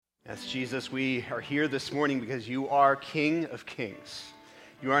Yes, Jesus, we are here this morning because you are King of Kings.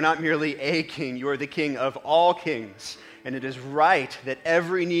 You are not merely a king, you are the King of all kings. And it is right that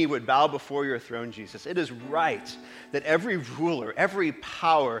every knee would bow before your throne, Jesus. It is right that every ruler, every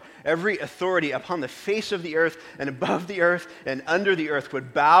power, every authority upon the face of the earth and above the earth and under the earth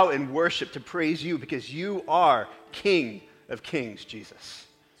would bow and worship to praise you because you are King of Kings, Jesus.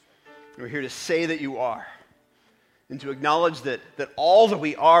 And we're here to say that you are, and to acknowledge that all that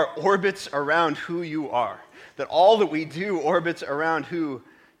we are orbits around who you are, that all that we do orbits around who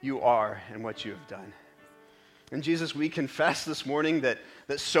you are and what you have done. And Jesus, we confess this morning that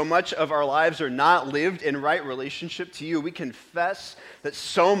so much of our lives are not lived in right relationship to you. We confess that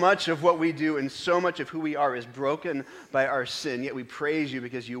so much of what we do and so much of who we are is broken by our sin, yet we praise you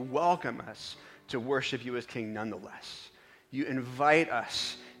because you welcome us to worship you as King nonetheless. You invite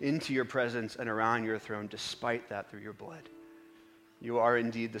us into your presence and around your throne despite that through your blood. You are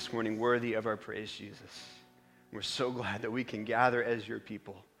indeed this morning worthy of our praise, Jesus. We're so glad that we can gather as your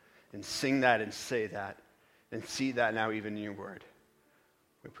people and sing that and say that and see that now even in your word.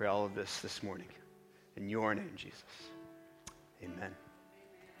 We pray all of this morning. In your name, Jesus. Amen.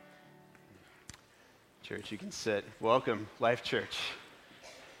 Church, you can sit. Welcome, Life Church.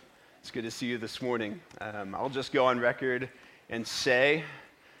 It's good to see you this morning. I'll just go on record and say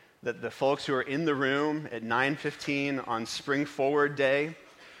that the folks who are in the room at 9:15 on Spring Forward Day,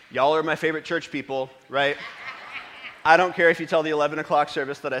 y'all are my favorite church people, right? I don't care if you tell the 11 o'clock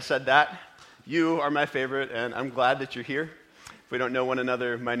service that I said that. You are my favorite, and I'm glad that you're here. If we don't know one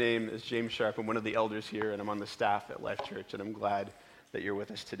another, my name is James Sharp. I'm one of the elders here, and I'm on the staff at Life Church, and I'm glad that you're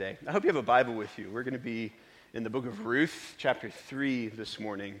with us today. I hope you have a Bible with you. We're going to be in the book of Ruth, chapter 3 this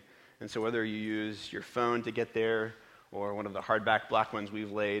morning. And so whether you use your phone to get there, or one of the hardback black ones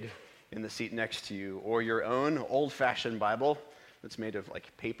we've laid in the seat next to you, or your own old-fashioned Bible that's made of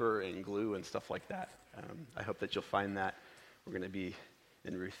like paper and glue and stuff like that, I hope that you'll find that. We're going to be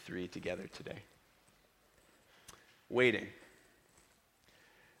in Ruth 3 together today. Waiting.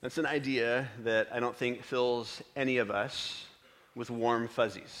 That's an idea that I don't think fills any of us with warm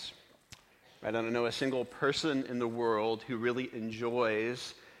fuzzies. I don't know a single person in the world who really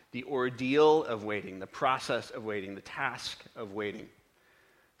enjoys the ordeal of waiting, the process of waiting, the task of waiting.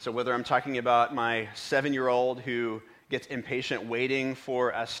 So whether I'm talking about my 7-year-old who gets impatient waiting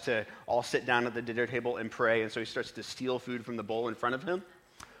for us to all sit down at the dinner table and pray, and so he starts to steal food from the bowl in front of him,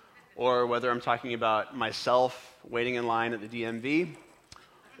 or whether I'm talking about myself waiting in line at the DMV,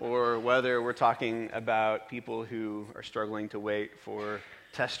 or whether we're talking about people who are struggling to wait for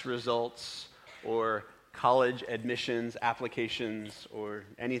test results or college admissions applications or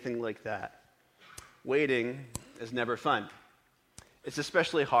anything like that. Waiting is never fun. It's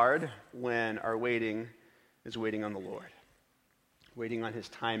especially hard when our waiting is waiting on the Lord, waiting on his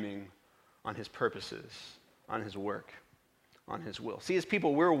timing, on his purposes, on his work, on his will. See, as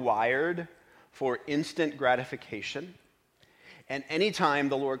people, we're wired for instant gratification, and anytime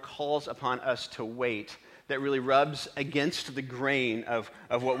the Lord calls upon us to wait, that really rubs against the grain of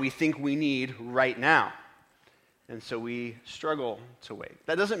what we think we need right now. And so we struggle to wait.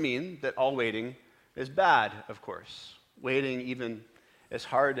 That doesn't mean that all waiting is bad, of course. Waiting, even as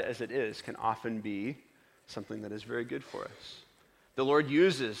hard as it is, can often be something that is very good for us. The Lord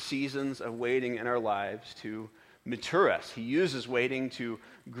uses seasons of waiting in our lives to mature us. He uses waiting to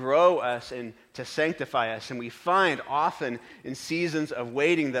grow us and to sanctify us. And we find often in seasons of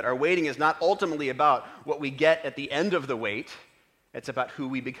waiting that our waiting is not ultimately about what we get at the end of the wait. It's about who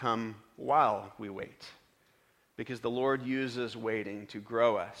we become while we wait. Because the Lord uses waiting to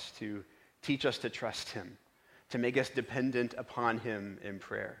grow us, to teach us to trust him, to make us dependent upon him in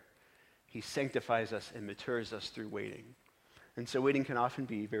prayer. He sanctifies us and matures us through waiting. And so waiting can often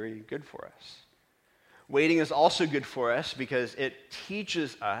be very good for us. Waiting is also good for us because it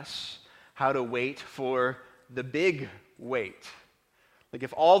teaches us how to wait for the big wait. Like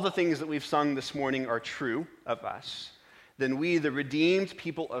if all the things that we've sung this morning are true of us, then we, the redeemed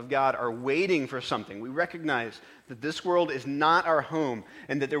people of God, are waiting for something. We recognize that this world is not our home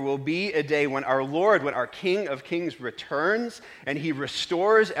and that there will be a day when our Lord, when our King of Kings returns and he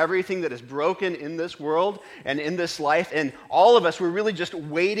restores everything that is broken in this world and in this life. And all of us, we're really just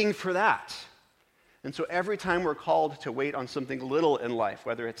waiting for that. And so every time we're called to wait on something little in life,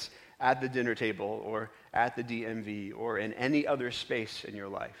 whether it's at the dinner table or at the DMV or in any other space in your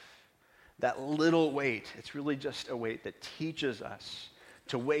life, that little wait, it's really just a wait that teaches us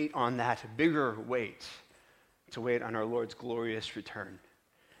to wait on that bigger wait, to wait on our Lord's glorious return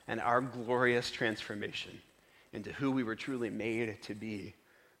and our glorious transformation into who we were truly made to be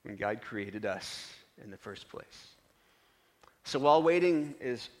when God created us in the first place. So while waiting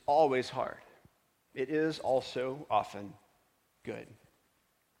is always hard, it is also often good.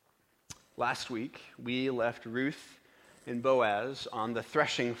 Last week, we left Ruth and Boaz on the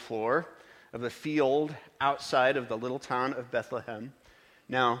threshing floor of a field outside of the little town of Bethlehem.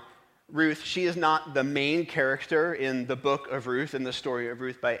 Now, Ruth, she is not the main character in the book of Ruth, in the story of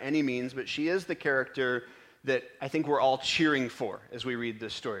Ruth by any means, but she is the character that I think we're all cheering for as we read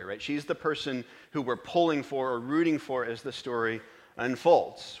this story, right? She's the person who we're pulling for or rooting for as the story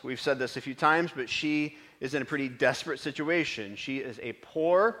unfolds. We've said this a few times, but she is in a pretty desperate situation. She is a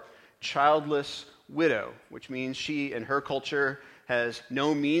poor, childless widow, which means she, in her culture, has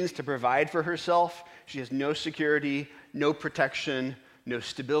no means to provide for herself. She has no security, no protection, no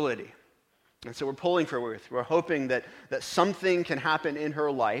stability. And so we're pulling for Ruth. We're hoping that something can happen in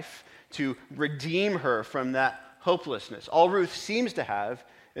her life to redeem her from that hopelessness. All Ruth seems to have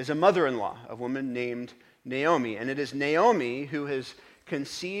is a mother-in-law, a woman named Naomi. And it is Naomi who has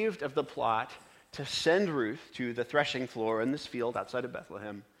conceived of the plot to send Ruth to the threshing floor in this field outside of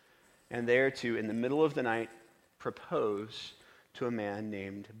Bethlehem, and there to, in the middle of the night, propose to a man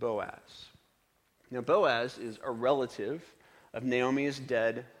named Boaz. Now, Boaz is a relative of Naomi's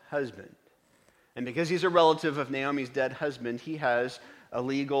dead husband. And because he's a relative of Naomi's dead husband, he has a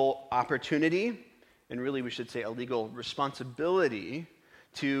legal opportunity, and really we should say a legal responsibility,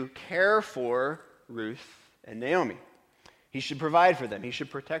 to care for Ruth and Naomi. He should provide for them. He should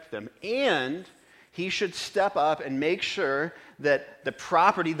protect them. And he should step up and make sure that the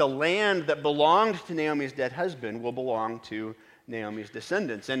property, the land that belonged to Naomi's dead husband, will belong to Naomi's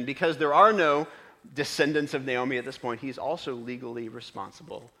descendants. And because there are no descendants of Naomi at this point, he's also legally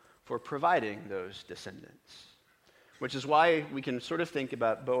responsible for providing those descendants. Which is why we can sort of think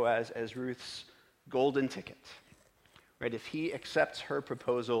about Boaz as Ruth's golden ticket. Right? If he accepts her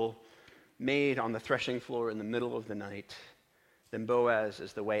proposal made on the threshing floor in the middle of the night, then Boaz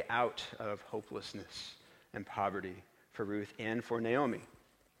is the way out of hopelessness and poverty for Ruth and for Naomi.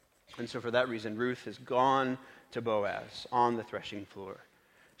 And so for that reason, Ruth has gone to Boaz on the threshing floor.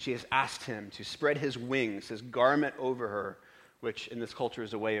 She has asked him to spread his wings, his garment over her, which in this culture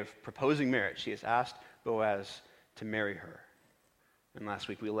is a way of proposing marriage. She has asked Boaz to marry her. And last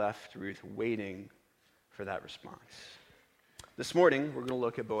week we left Ruth waiting for that response. This morning, we're going to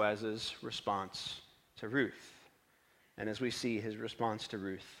look at Boaz's response to Ruth. And as we see his response to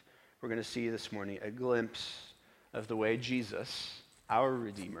Ruth, we're going to see this morning a glimpse of the way Jesus, our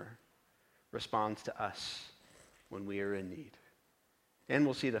Redeemer, responds to us when we are in need. And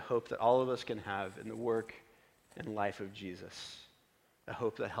we'll see the hope that all of us can have in the work and life of Jesus, a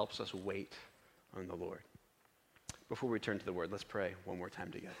hope that helps us wait on the Lord. Before we turn to the word, let's pray one more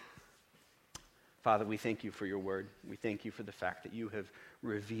time together. Father, we thank you for your word. We thank you for the fact that you have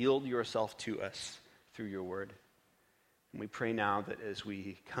revealed yourself to us through your word. And we pray now that as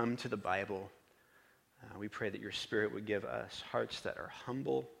we come to the Bible, we pray that your Spirit would give us hearts that are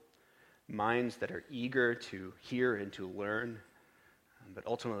humble, minds that are eager to hear and to learn. But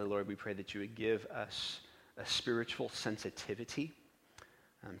ultimately, Lord, we pray that you would give us a spiritual sensitivity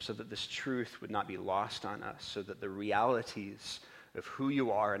so that this truth would not be lost on us, so that the realities of who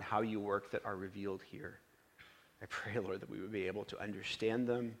you are and how you work that are revealed here, I pray, Lord, that we would be able to understand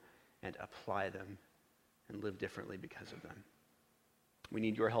them and apply them and live differently because of them. We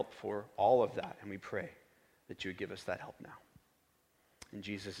need your help for all of that, and we pray that you would give us that help now. In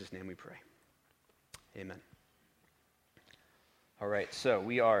Jesus' name we pray. Amen. All right, so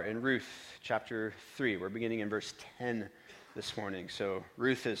we are in Ruth chapter 3. We're beginning in verse 10 this morning. So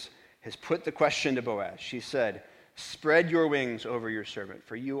Ruth has put the question to Boaz. She said, "Spread your wings over your servant,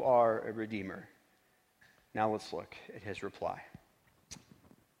 for you are a redeemer." Now let's look at his reply.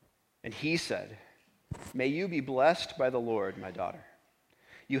 And he said, "May you be blessed by the Lord, my daughter.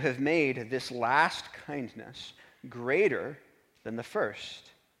 You have made this last kindness greater than the first,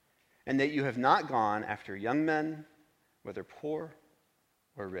 and that you have not gone after young men, whether poor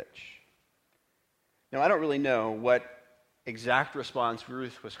or rich." Now, I don't really know what exact response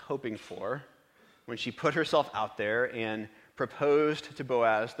Ruth was hoping for when she put herself out there and proposed to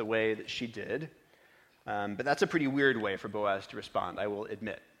Boaz the way that she did. But that's a pretty weird way for Boaz to respond, I will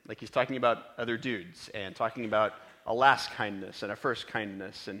admit. Like he's talking about other dudes and talking about a last kindness and a first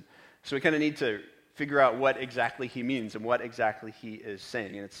kindness. And so we kind of need to figure out what exactly he means and what exactly he is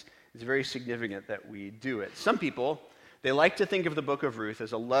saying. And it's very significant that we do it. Some people, they like to think of the book of Ruth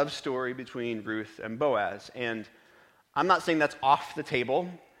as a love story between Ruth and Boaz. And I'm not saying that's off the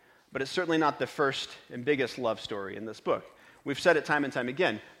table, but it's certainly not the first and biggest love story in this book. We've said it time and time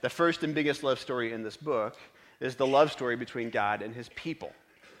again. The first and biggest love story in this book is the love story between God and his people.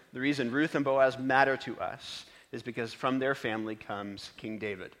 The reason Ruth and Boaz matter to us is because from their family comes King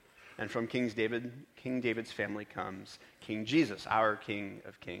David. And from King David's family comes King Jesus, our King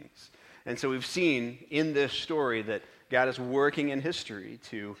of Kings. And so we've seen in this story that God is working in history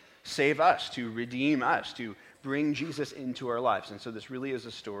to save us, to redeem us, to bring Jesus into our lives. And so this really is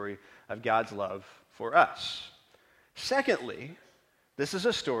a story of God's love for us. Secondly, this is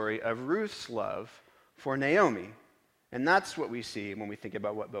a story of Ruth's love for Naomi. And that's what we see when we think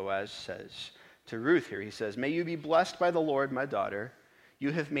about what Boaz says to Ruth here. He says, "May you be blessed by the Lord, my daughter.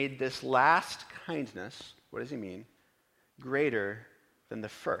 You have made this last kindness," what does he mean? "Greater than the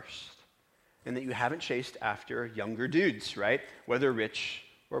first. And that you haven't chased after younger dudes," right? Whether rich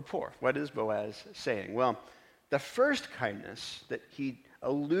or poor. What is Boaz saying? Well, the first kindness that he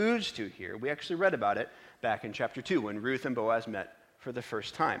alludes to here, we actually read about it back in chapter 2 when Ruth and Boaz met for the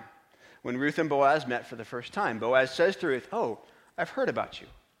first time. When Ruth and Boaz met for the first time, Boaz says to Ruth, "Oh, I've heard about you.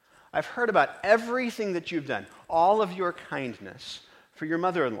 I've heard about everything that you've done, all of your kindness for your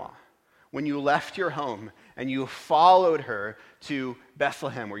mother-in-law. When you left your home and you followed her to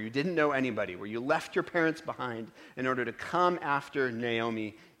Bethlehem where you didn't know anybody, where you left your parents behind in order to come after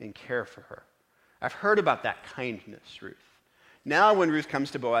Naomi and care for her. I've heard about that kindness, Ruth." Now when Ruth comes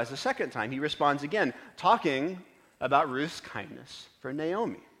to Boaz the second time, he responds again, talking about Ruth's kindness for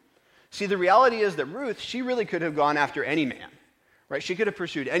Naomi. See, the reality is that Ruth, she really could have gone after any man, right? She could have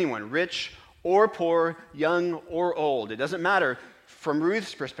pursued anyone, rich or poor, young or old. It doesn't matter from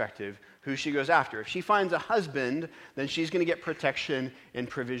Ruth's perspective who she goes after. If she finds a husband, then she's going to get protection and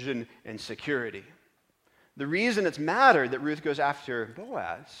provision and security. The reason it's mattered that Ruth goes after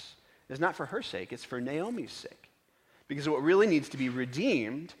Boaz is not for her sake, it's for Naomi's sake. Because what really needs to be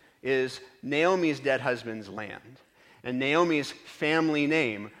redeemed is Naomi's dead husband's land and Naomi's family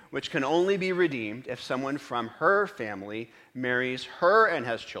name, which can only be redeemed if someone from her family marries her and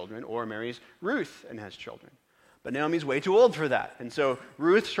has children, or marries Ruth and has children. But Naomi's way too old for that. And so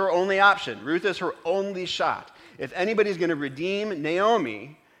Ruth's her only option. Ruth is her only shot. If anybody's going to redeem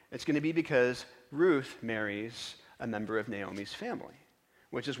Naomi, it's going to be because Ruth marries a member of Naomi's family,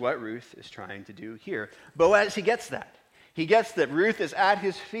 which is what Ruth is trying to do here. Boaz, he gets that. He gets that Ruth is at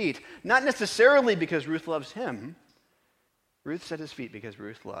his feet, not necessarily because Ruth loves him. Ruth's at his feet because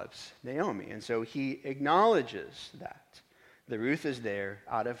Ruth loves Naomi. And so he acknowledges that Ruth is there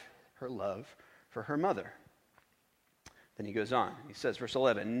out of her love for her mother. Then he goes on. He says, verse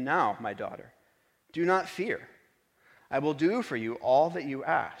 11, "Now, my daughter, do not fear. I will do for you all that you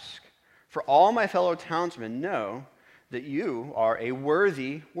ask. For all my fellow townsmen know that you are a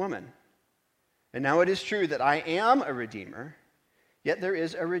worthy woman. And now it is true that I am a redeemer, yet there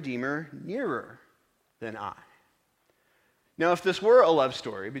is a redeemer nearer than I." Now, if this were a love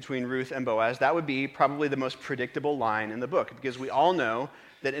story between Ruth and Boaz, that would be probably the most predictable line in the book, because we all know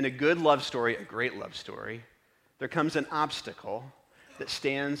that in a good love story, a great love story, there comes an obstacle that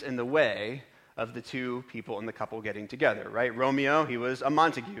stands in the way of the two people in the couple getting together, right? Romeo, he was a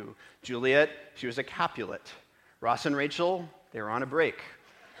Montague. Juliet, she was a Capulet. Ross and Rachel, they were on a break.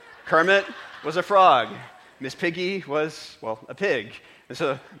 Kermit was a frog. Miss Piggy was, well, a pig. And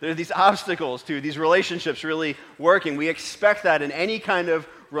so there are these obstacles to these relationships really working. We expect that in any kind of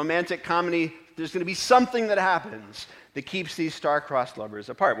romantic comedy, there's going to be something that happens that keeps these star-crossed lovers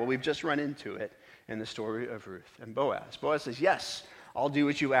apart. Well, we've just run into it in the story of Ruth and Boaz. Boaz says, "Yes, I'll do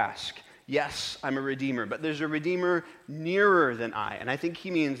what you ask. Yes, I'm a redeemer, but there's a redeemer nearer than I." And I think he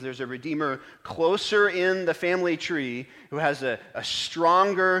means there's a redeemer closer in the family tree who has a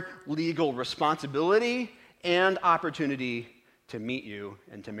stronger legal responsibility and opportunity to meet you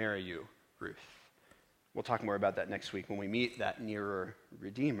and to marry you, Ruth. We'll talk more about that next week when we meet that nearer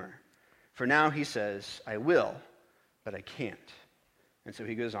redeemer. For now, he says, "I will, but I can't." And so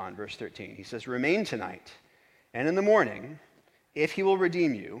he goes on, verse 13. He says, "Remain tonight, and in the morning, if he will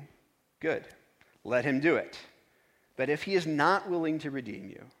redeem you, good, let him do it. But if he is not willing to redeem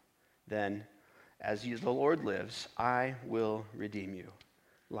you, then, as the Lord lives, I will redeem you.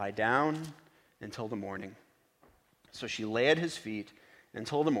 Lie down until the morning." So she lay at his feet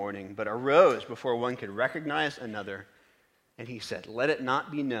until the morning, but arose before one could recognize another. And he said, "Let it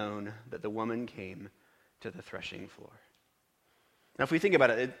not be known that the woman came to the threshing floor." Now, if we think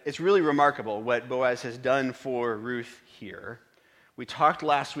about it, it's really remarkable what Boaz has done for Ruth here. We talked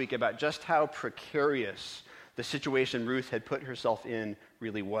last week about just how precarious the situation Ruth had put herself in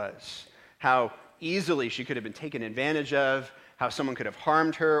really was. How easily she could have been taken advantage of, how someone could have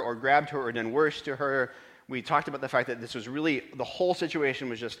harmed her or grabbed her or done worse to her. We talked about the fact that this was really, the whole situation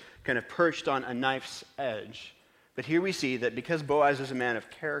was just kind of perched on a knife's edge. But here we see that because Boaz is a man of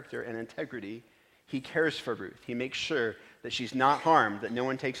character and integrity, he cares for Ruth. He makes sure that she's not harmed, that no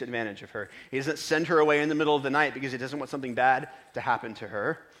one takes advantage of her. He doesn't send her away in the middle of the night because he doesn't want something bad to happen to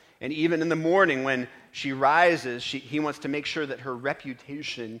her. And even in the morning when she rises, he wants to make sure that her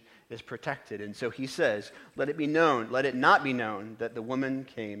reputation is protected. And so he says, let it not be known that the woman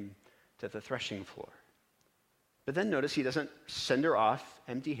came to the threshing floor. But then notice he doesn't send her off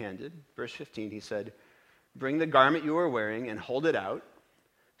empty-handed. Verse 15, he said, bring the garment you are wearing and hold it out.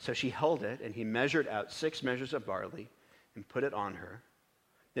 So she held it, and he measured out 6 measures of barley and put it on her.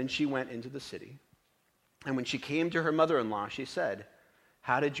 Then she went into the city. And when she came to her mother-in-law, she said,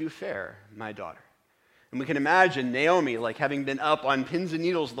 how did you fare, my daughter? And we can imagine Naomi like having been up on pins and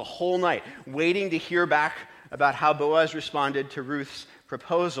needles the whole night, waiting to hear back about how Boaz responded to Ruth's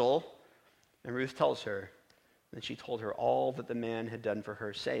proposal. And Ruth tells her, then she told her all that the man had done for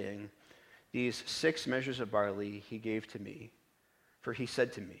her, saying, these 6 measures of barley he gave to me, for he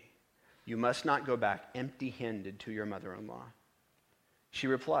said to me, you must not go back empty-handed to your mother-in-law. She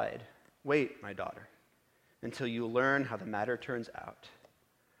replied, wait, my daughter, until you learn how the matter turns out.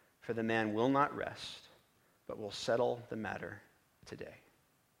 For the man will not rest, but will settle the matter today.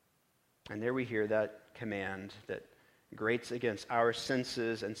 And there we hear that command that grates against our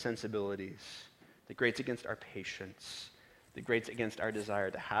senses and sensibilities, that grates against our patience, that grates against our desire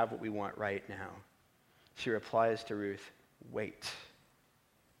to have what we want right now. She replies to Ruth, wait.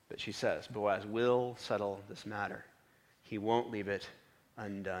 But she says, Boaz will settle this matter. He won't leave it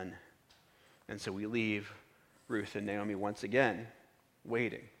undone. And so we leave Ruth and Naomi once again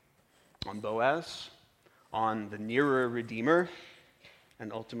waiting on Boaz, on the nearer Redeemer,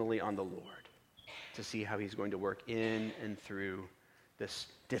 and ultimately on the Lord to see how he's going to work in and through this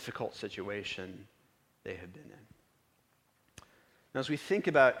difficult situation they have been in. Now, as we think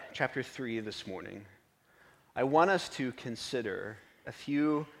about chapter 3 this morning, I want us to consider a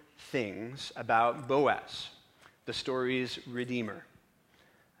few things about Boaz, the story's Redeemer.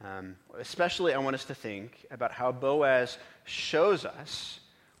 Especially, I want us to think about how Boaz shows us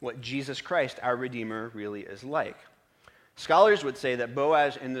what Jesus Christ, our Redeemer, really is like. Scholars would say that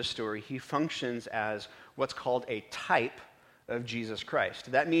Boaz in this story, he functions as what's called a type of Jesus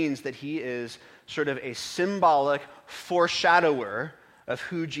Christ. That means that he is sort of a symbolic foreshadower of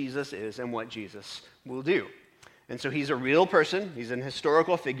who Jesus is and what Jesus will do. And so he's a real person. He's an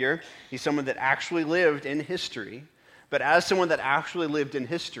historical figure. He's someone that actually lived in history. But as someone that actually lived in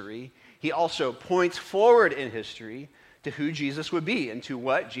history, he also points forward in history to who Jesus would be and to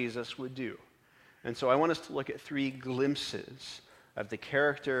what Jesus would do. And so I want us to look at 3 glimpses of the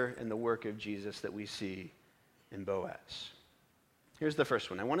character and the work of Jesus that we see in Boaz. Here's the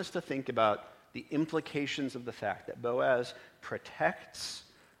first one. I want us to think about the implications of the fact that Boaz protects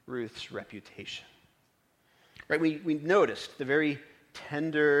Ruth's reputation. Right? We noticed the very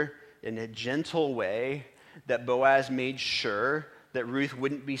tender and a gentle way that Boaz made sure that Ruth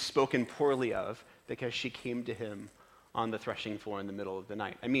wouldn't be spoken poorly of because she came to him on the threshing floor in the middle of the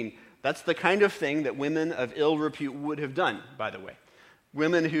night. I mean, that's the kind of thing that women of ill repute would have done, by the way.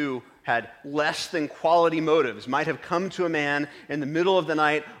 Women who had less than quality motives might have come to a man in the middle of the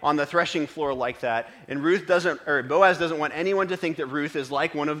night on the threshing floor like that, and Boaz doesn't want anyone to think that Ruth is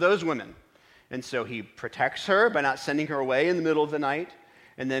like one of those women. And so he protects her by not sending her away in the middle of the night.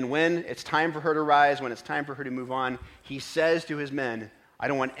 And then when it's time for her to rise, when it's time for her to move on, he says to his men, I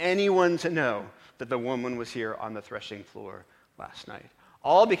don't want anyone to know that the woman was here on the threshing floor last night.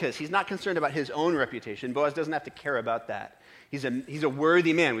 All because he's not concerned about his own reputation. Boaz doesn't have to care about that. He's a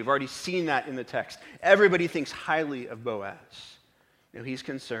worthy man. We've already seen that in the text. Everybody thinks highly of Boaz. No, he's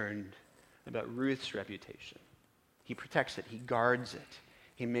concerned about Ruth's reputation. He protects it. He guards it.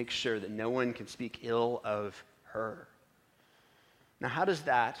 He makes sure that no one can speak ill of her. Now, how does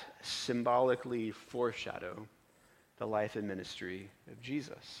that symbolically foreshadow the life and ministry of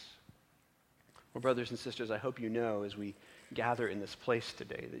Jesus? Well, brothers and sisters, I hope you know as we gather in this place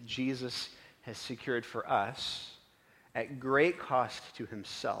today that Jesus has secured for us, at great cost to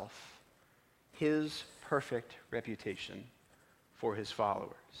himself, his perfect reputation for his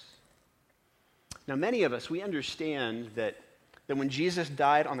followers. Now, many of us, we understand that when Jesus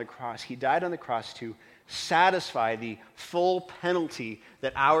died on the cross, he died on the cross to satisfy the full penalty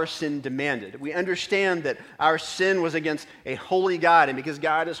that our sin demanded. We understand that our sin was against a holy God, and because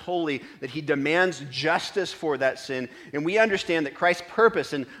God is holy, that he demands justice for that sin. And we understand that Christ's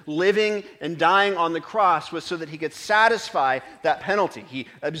purpose in living and dying on the cross was so that he could satisfy that penalty. He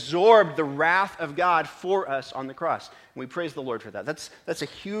absorbed the wrath of God for us on the cross. And we praise the Lord for that. That's a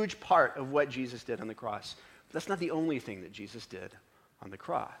huge part of what Jesus did on the cross. But that's not the only thing that Jesus did on the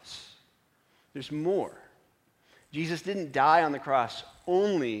cross. There's more. Jesus didn't die on the cross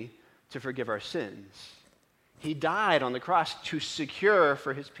only to forgive our sins. He died on the cross to secure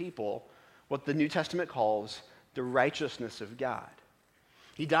for his people what the New Testament calls the righteousness of God.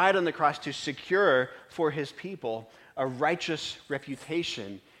 He died on the cross to secure for his people a righteous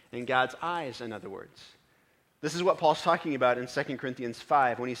reputation in God's eyes, in other words. This is what Paul's talking about in 2 Corinthians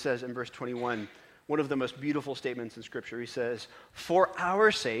 5 when he says in verse 21, one of the most beautiful statements in Scripture. He says, "For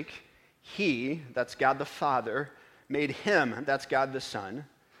our sake, he," that's God the Father, "made him," that's God the Son,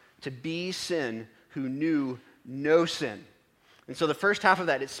 "to be sin who knew no sin." And so the first half of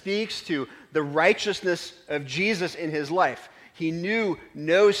that, it speaks to the righteousness of Jesus in his life. He knew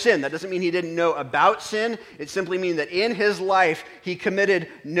no sin. That doesn't mean he didn't know about sin. It simply means that in his life, he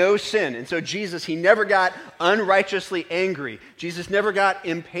committed no sin. And so Jesus, he never got unrighteously angry. Jesus never got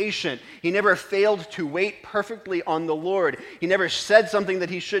impatient. He never failed to wait perfectly on the Lord. He never said something that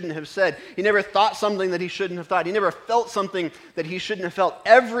he shouldn't have said. He never thought something that he shouldn't have thought. He never felt something that he shouldn't have felt.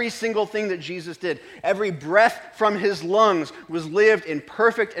 Every single thing that Jesus did, every breath from his lungs was lived in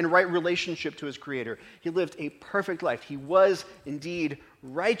perfect and right relationship to his Creator. He lived a perfect life. He was indeed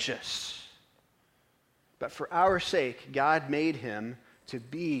righteous. But for our sake, God made him to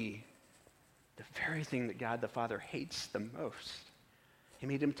be the very thing that God the Father hates the most. He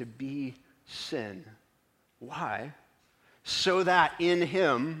made him to be sin. Why? So that in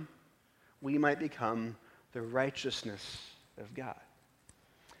him we might become the righteousness of God.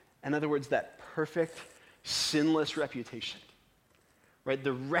 In other words, that perfect, sinless reputation. Right,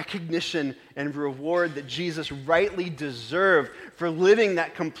 the recognition and reward that Jesus rightly deserved for living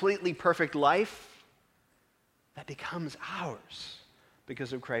that completely perfect life, that becomes ours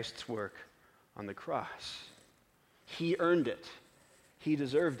because of Christ's work on the cross. He earned it. He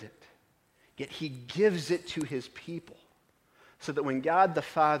deserved it. Yet he gives it to his people so that when God the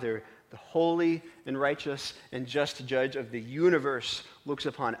Father, the holy and righteous and just judge of the universe, looks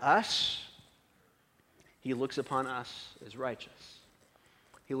upon us, he looks upon us as righteous.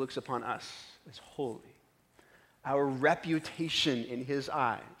 He looks upon us as holy. Our reputation in his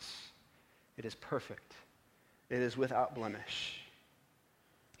eyes, it is perfect. It is without blemish.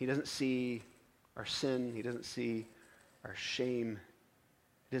 He doesn't see our sin. He doesn't see our shame.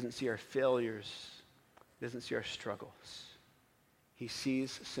 He doesn't see our failures. He doesn't see our struggles. He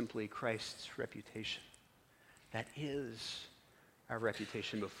sees simply Christ's reputation. That is our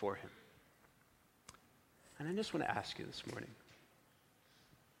reputation before him. And I just want to ask you this morning,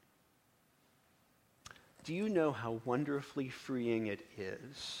 do you know how wonderfully freeing it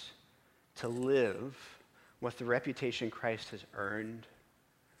is to live with the reputation Christ has earned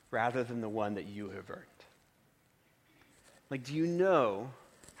rather than the one that you have earned? Like, do you know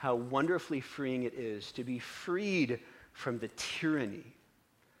how wonderfully freeing it is to be freed from the tyranny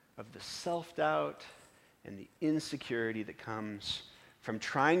of the self-doubt and the insecurity that comes from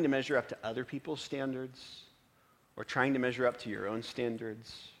trying to measure up to other people's standards or trying to measure up to your own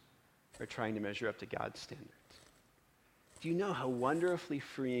standards or trying to measure up to God's standards? Do you know how wonderfully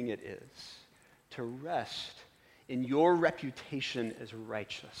freeing it is to rest in your reputation as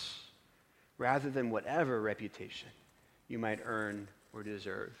righteous rather than whatever reputation you might earn or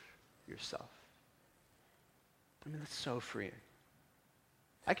deserve yourself? I mean, that's so freeing.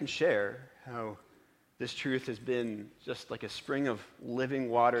 I can share how this truth has been just like a spring of living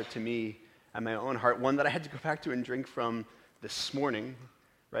water to me and my own heart, one that I had to go back to and drink from this morning.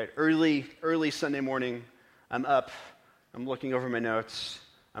 Right, early Sunday morning, I'm up, I'm looking over my notes,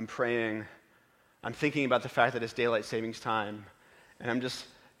 I'm praying, I'm thinking about the fact that it's daylight savings time, and I'm just,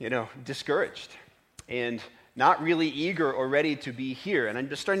 discouraged and not really eager or ready to be here. And I'm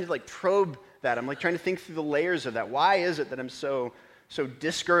just starting to probe that. I'm trying to think through the layers of that. Why is it that I'm so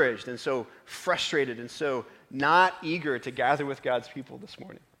discouraged and so frustrated and so not eager to gather with God's people this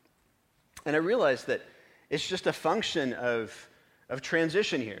morning? And I realized that it's just a function of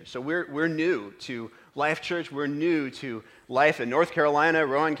transition here. So we're new to Life Church. We're new to life in North Carolina,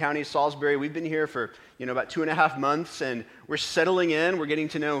 Rowan County, Salisbury. We've been here for about 2.5 months, and we're settling in. We're getting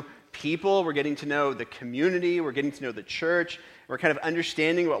to know people. We're getting to know the community. We're getting to know the church. We're kind of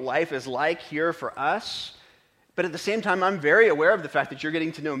understanding what life is like here for us. But at the same time, I'm very aware of the fact that you're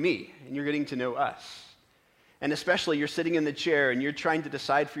getting to know me, and you're getting to know us. And especially, you're sitting in the chair, and you're trying to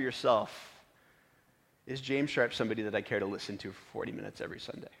decide for yourself, is James Sharp somebody that I care to listen to for 40 minutes every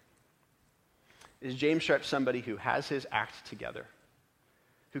Sunday? Is James Sharp somebody who has his act together,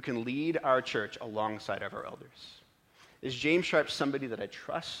 who can lead our church alongside of our elders? Is James Sharp somebody that I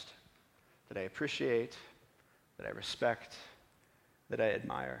trust, that I appreciate, that I respect, that I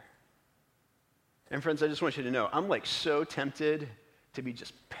admire? And friends, I just want you to know, I'm so tempted to be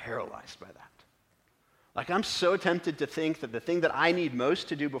just paralyzed by that. Like, I'm so tempted to think that the thing that I need most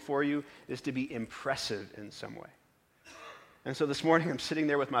to do before you is to be impressive in some way. And so this morning I'm sitting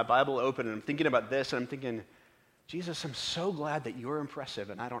there with my Bible open and I'm thinking about this and I'm thinking, Jesus, I'm so glad that you're impressive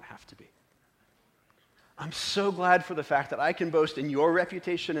and I don't have to be. I'm so glad for the fact that I can boast in your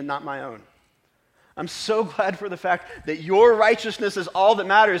reputation and not my own. I'm so glad for the fact that your righteousness is all that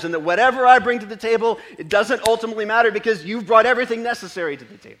matters and that whatever I bring to the table, it doesn't ultimately matter because you've brought everything necessary to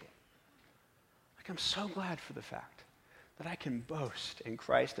the table. Like, I'm so glad for the fact that I can boast in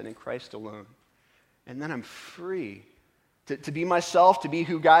Christ and in Christ alone. And then I'm free to be myself, to be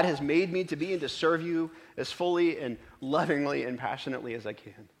who God has made me to be, and to serve you as fully and lovingly and passionately as I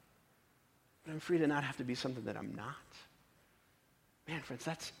can. But I'm free to not have to be something that I'm not. Man, friends,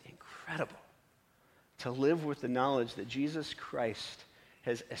 that's incredible. To live with the knowledge that Jesus Christ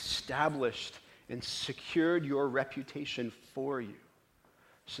has established and secured your reputation for you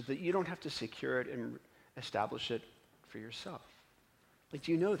so that you don't have to secure it and establish it for yourself. Like,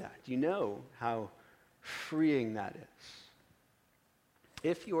 do you know that? Do you know how freeing that is?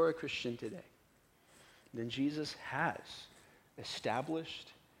 If you're a Christian today, then Jesus has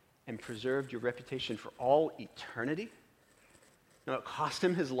established and preserved your reputation for all eternity. Now, it cost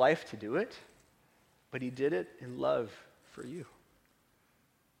him his life to do it, but he did it in love for you.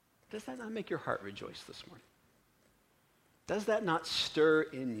 Does that not make your heart rejoice this morning? Does that not stir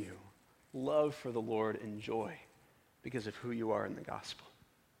in you love for the Lord and joy because of who you are in the gospel?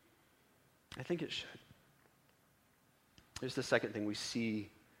 I think it should. Here's the second thing we see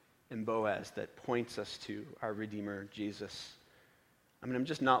in Boaz that points us to our Redeemer, Jesus. I'm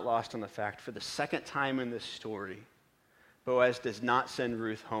just not lost on the fact, for the second time in this story, Boaz does not send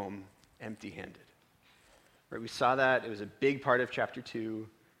Ruth home empty-handed. Right, we saw that. It was a big part of chapter 2.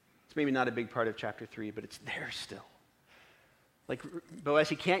 It's maybe not a big part of chapter 3, but it's there still. Like, Boaz,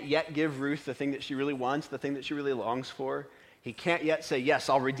 he can't yet give Ruth the thing that she really wants, the thing that she really longs for. He can't yet say, yes,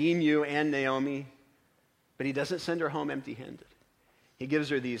 I'll redeem you and Naomi. But he doesn't send her home empty-handed. He gives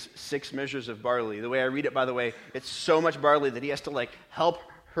her these 6 measures of barley. The way I read it, by the way, it's so much barley that he has to help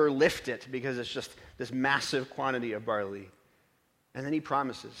her lift it because it's just this massive quantity of barley. And then he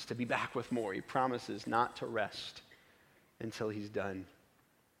promises to be back with more. He promises not to rest until he's done.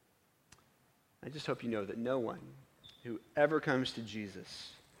 I just hope you know that no one who ever comes to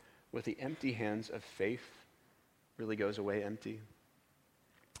Jesus with the empty hands of faith really goes away empty.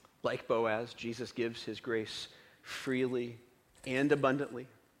 Like Boaz, Jesus gives his grace freely and abundantly.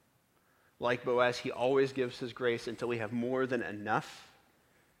 Like Boaz, he always gives his grace until we have more than enough.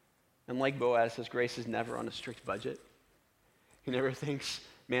 And like Boaz, his grace is never on a strict budget. He never thinks,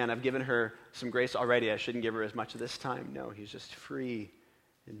 man, I've given her some grace already, I shouldn't give her as much this time. No, he's just free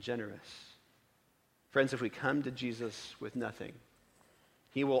and generous. Friends, if we come to Jesus with nothing,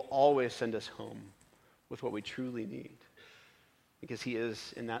 he will always send us home with what we truly need. Because he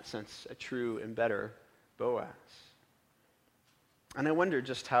is, in that sense, a true and better Boaz. And I wonder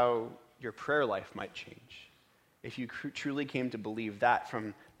just how your prayer life might change if you truly came to believe that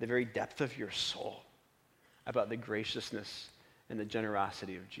from the very depth of your soul about the graciousness and the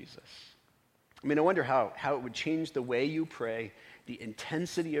generosity of Jesus. I wonder how it would change the way you pray, the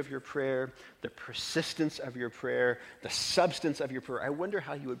intensity of your prayer, the persistence of your prayer, the substance of your prayer. I wonder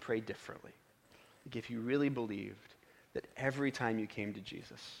how you would pray differently. Like, if you really believed that every time you came to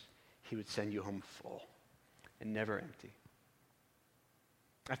Jesus, he would send you home full and never empty.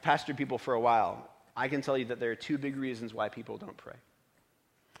 I've pastored people for a while. I can tell you that there are 2 big reasons why people don't pray.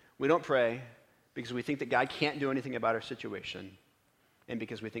 We don't pray because we think that God can't do anything about our situation, and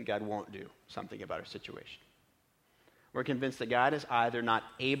because we think God won't do something about our situation. We're convinced that God is either not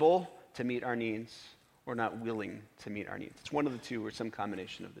able to meet our needs or not willing to meet our needs. It's one of the two or some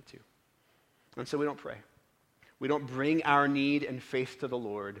combination of the two. And so we don't pray. We don't bring our need and faith to the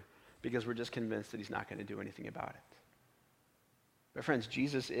Lord because we're just convinced that he's not going to do anything about it. But friends,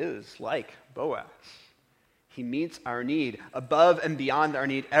 Jesus is like Boaz. He meets our need above and beyond our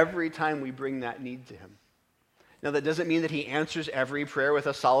need every time we bring that need to him. Now, that doesn't mean that he answers every prayer with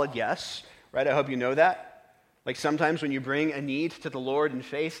a solid yes, right? I hope you know that. Like, sometimes when you bring a need to the Lord in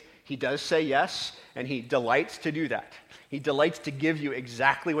faith, he does say yes, and he delights to do that. He delights to give you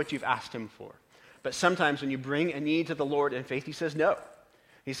exactly what you've asked him for. But sometimes when you bring a need to the Lord in faith, he says no.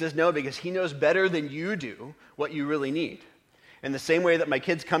 He says no because he knows better than you do what you really need. In the same way that my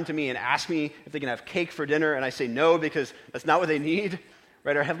kids come to me and ask me if they can have cake for dinner, and I say no because that's not what they need,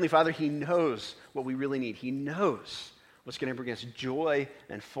 right? Our Heavenly Father, he knows what we really need. He knows what's going to bring us joy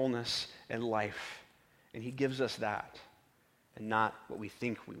and fullness and life. And he gives us that and not what we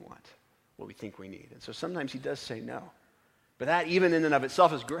think we want, what we think we need. And so sometimes he does say no. But that, even in and of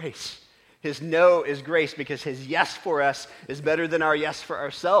itself, is grace. His no is grace because his yes for us is better than our yes for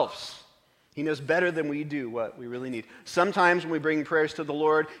ourselves. He knows better than we do what we really need. Sometimes when we bring prayers to the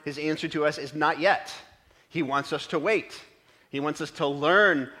Lord, his answer to us is not yet. He wants us to wait. He wants us to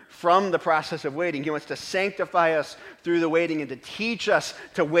learn from the process of waiting. He wants to sanctify us through the waiting and to teach us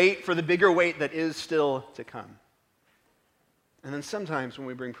to wait for the bigger wait that is still to come. And then sometimes when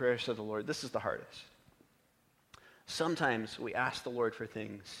we bring prayers to the Lord, this is the hardest. Sometimes we ask the Lord for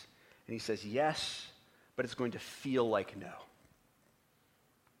things, and he says yes, but it's going to feel like no.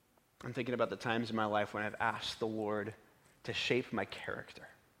 I'm thinking about the times in my life when I've asked the Lord to shape my character.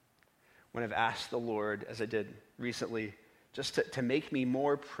 When I've asked the Lord, as I did recently, just to make me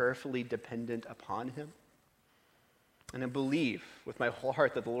more prayerfully dependent upon him. And I believe with my whole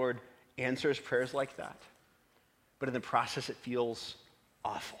heart that the Lord answers prayers like that. But in the process, it feels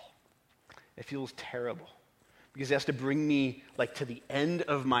awful. It feels terrible. Because he has to bring me like to the end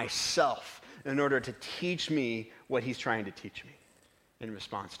of myself in order to teach me what he's trying to teach me in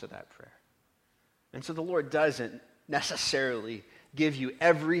response to that prayer. And so the Lord doesn't necessarily give you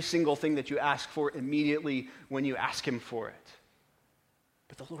every single thing that you ask for immediately when you ask him for it.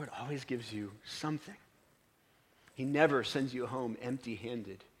 But the Lord always gives you something. He never sends you home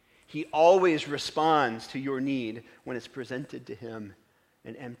empty-handed. He always responds to your need when it's presented to him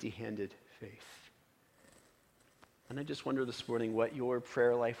in empty-handed faith. And I just wonder this morning what your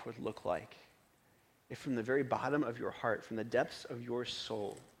prayer life would look like if from the very bottom of your heart, from the depths of your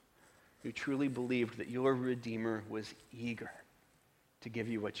soul, you truly believed that your Redeemer was eager to give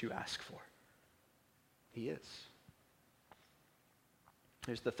you what you ask for. He is.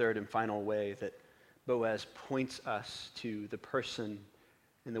 Here's the third and final way that Boaz points us to the person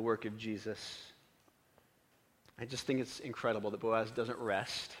and the work of Jesus. I just think it's incredible that Boaz doesn't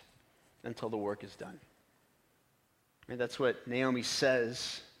rest until the work is done. And that's what Naomi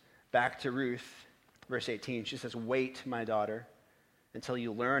says back to Ruth, verse 18. She says, "Wait, my daughter, until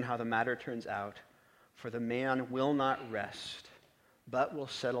you learn how the matter turns out, for the man will not rest, but will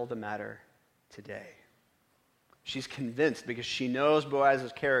settle the matter today." She's convinced, because she knows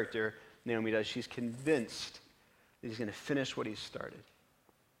Boaz's character, Naomi does, she's convinced that he's going to finish what he's started.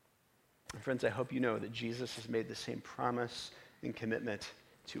 And friends, I hope you know that Jesus has made the same promise and commitment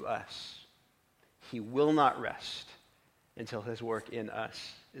to us. He will not rest until his work in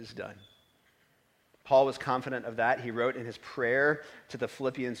us is done. Paul was confident of that. He wrote in his prayer to the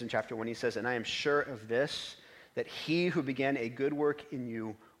Philippians in chapter 1, he says, "And I am sure of this, that he who began a good work in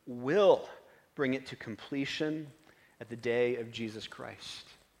you will bring it to completion at the day of Jesus Christ."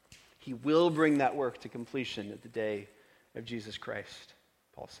 He will bring that work to completion at the day of Jesus Christ,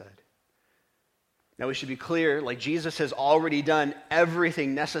 Paul said. Now we should be clear, like Jesus has already done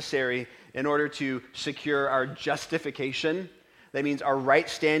everything necessary in order to secure our justification. That means our right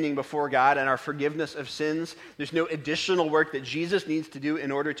standing before God and our forgiveness of sins. There's no additional work that Jesus needs to do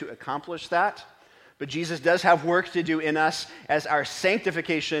in order to accomplish that. But Jesus does have work to do in us as our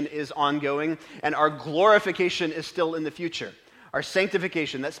sanctification is ongoing and our glorification is still in the future. Our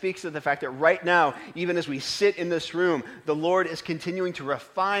sanctification, that speaks to the fact that right now, even as we sit in this room, the Lord is continuing to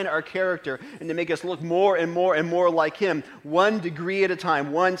refine our character and to make us look more and more and more like him, 1 degree at a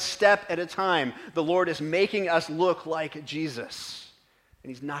time, 1 step at a time. The Lord is making us look like Jesus. And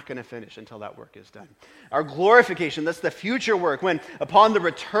he's not going to finish until that work is done. Our glorification, that's the future work, when upon the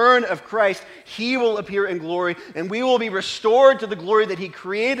return of Christ, he will appear in glory, and we will be restored to the glory that he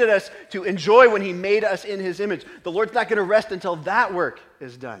created us to enjoy when he made us in his image. The Lord's not going to rest until that work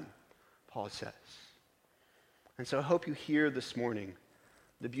is done, Paul says. And so I hope you hear this morning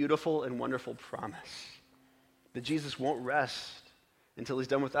the beautiful and wonderful promise that Jesus won't rest until he's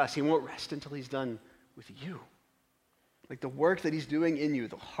done with us. He won't rest until he's done with you. Like the work that he's doing in you,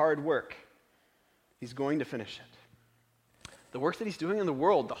 the hard work, he's going to finish it. The work that he's doing in the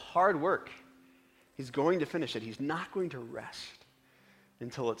world, the hard work, he's going to finish it. He's not going to rest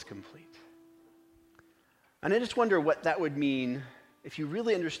until it's complete. And I just wonder what that would mean if you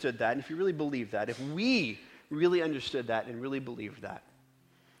really understood that, and if you really believed that, if we really understood that and really believed that.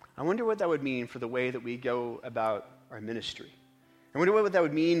 I wonder what that would mean for the way that we go about our ministry. I wonder what that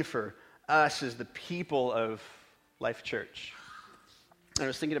would mean for us as the people of Life Church. And I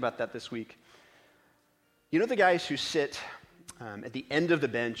was thinking about that this week. You know the guys who sit at the end of the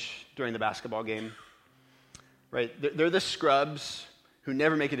bench during the basketball game? Right? They're the scrubs who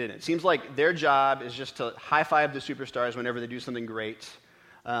never make it in. It seems like their job is just to high-five the superstars whenever they do something great,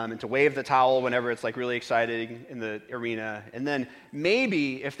 and to wave the towel whenever it's like really exciting in the arena. And then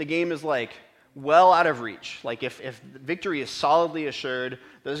maybe if the game is like well out of reach, like if victory is solidly assured,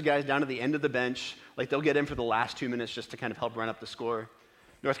 those guys down at the end of the bench, like they'll get in for the last 2 minutes just to kind of help run up the score.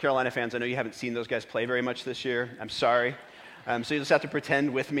 North Carolina fans, I know you haven't seen those guys play very much this year. I'm sorry. So you just have to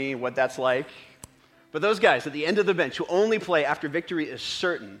pretend with me what that's like. But those guys at the end of the bench who only play after victory is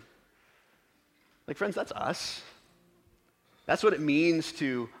certain, like, friends, that's us. That's what it means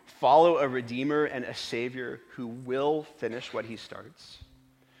to follow a Redeemer and a Savior who will finish what he starts,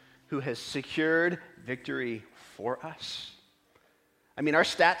 who has secured victory for us. I mean, our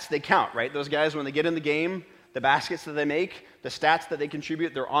stats, they count, right? Those guys, when they get in the game, the baskets that they make, the stats that they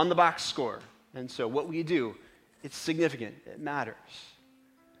contribute, they're on the box score. And so what we do, it's significant. It matters.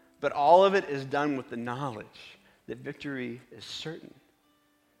 But all of it is done with the knowledge that victory is certain.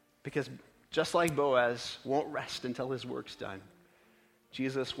 Because just like Boaz won't rest until his work's done,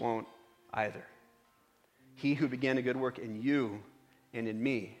 Jesus won't either. He who began a good work in you and in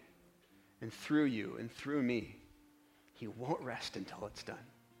me, and through you and through me, he won't rest until it's done.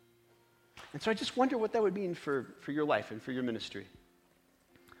 And so I just wonder what that would mean for your life and for your ministry.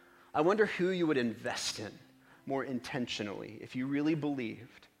 I wonder who you would invest in more intentionally if you really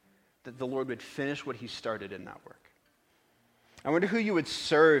believed that the Lord would finish what he started in that work. I wonder who you would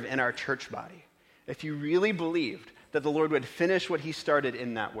serve in our church body if you really believed that the Lord would finish what he started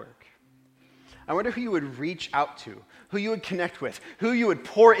in that work. I wonder who you would reach out to, who you would connect with, who you would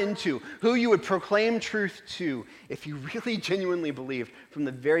pour into, who you would proclaim truth to if you really genuinely believed from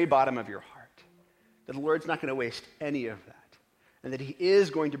the very bottom of your heart that the Lord's not going to waste any of that and that he is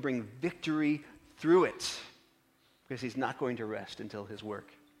going to bring victory through it because he's not going to rest until his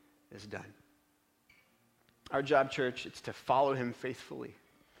work is done. Our job, church, it's to follow him faithfully.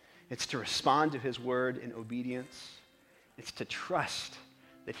 It's to respond to his word in obedience. It's to trust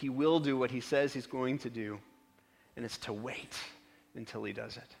that he will do what he says he's going to do, and it's to wait until he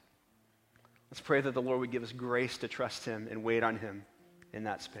does it. Let's pray that the Lord would give us grace to trust him and wait on him in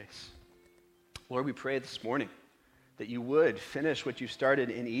that space. Lord, we pray this morning that you would finish what you started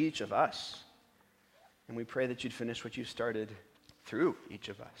in each of us, and we pray that you'd finish what you started through each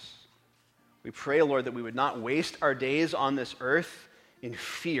of us. We pray, Lord, that we would not waste our days on this earth in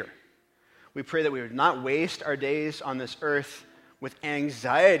fear. We pray that we would not waste our days on this earth with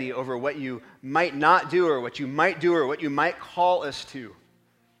anxiety over what you might not do or what you might do or what you might call us to.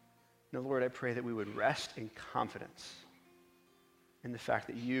 No, Lord, I pray that we would rest in confidence in the fact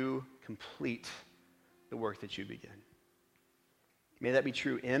that you complete the work that you begin. May that be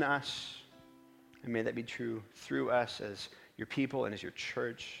true in us, and may that be true through us as your people and as your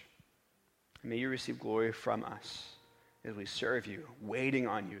church. And may you receive glory from us as we serve you, waiting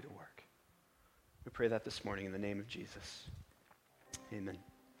on you to work. We pray that this morning in the name of Jesus. Amen.